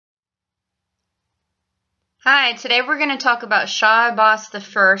Hi, today we're going to talk about Shah Abbas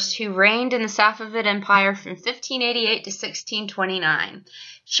I, who reigned in the Safavid Empire from 1588 to 1629.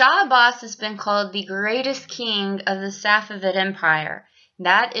 Shah Abbas has been called the greatest king of the Safavid Empire.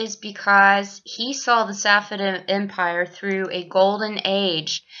 That is because he saw the Safavid Empire through a golden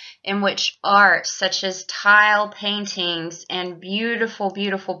age in which art such as tile paintings and beautiful,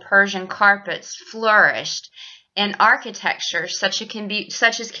 beautiful Persian carpets flourished, and architecture such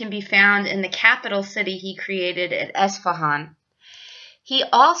as can be found in the capital city he created at Isfahan. He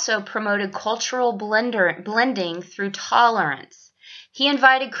also promoted cultural blending through tolerance. He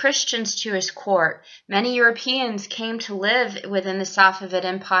invited Christians to his court. Many Europeans came to live within the Safavid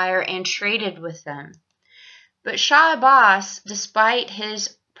Empire and traded with them. But Shah Abbas, despite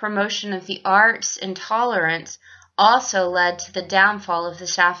his promotion of the arts and tolerance, also led to the downfall of the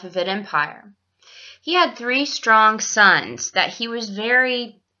Safavid Empire. He had three strong sons that he was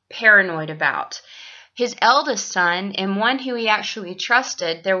very paranoid about. His eldest son, and one who he actually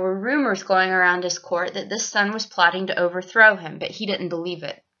trusted, there were rumors going around his court that this son was plotting to overthrow him, but he didn't believe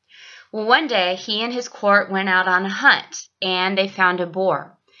it. Well, one day, he and his court went out on a hunt, and they found a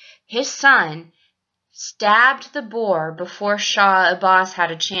boar. His son stabbed the boar before Shah Abbas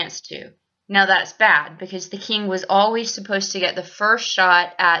had a chance to. Now that's bad, because the king was always supposed to get the first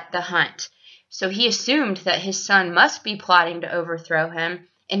shot at the hunt. So he assumed that his son must be plotting to overthrow him,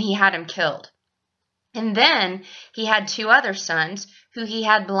 and he had him killed. And then he had two other sons who he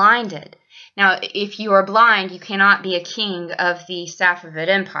had blinded. Now, if you are blind, you cannot be a king of the Safavid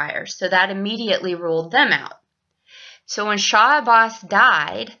Empire, so that immediately ruled them out. So when Shah Abbas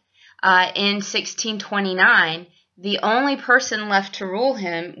died in 1629, the only person left to rule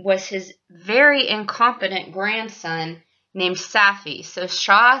him was his very incompetent grandson, named Safi. So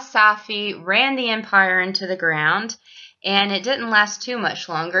Shah Safi ran the empire into the ground, and it didn't last too much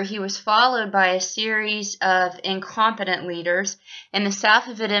longer. He was followed by a series of incompetent leaders, and the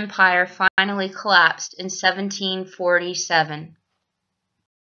Safavid Empire finally collapsed in 1747.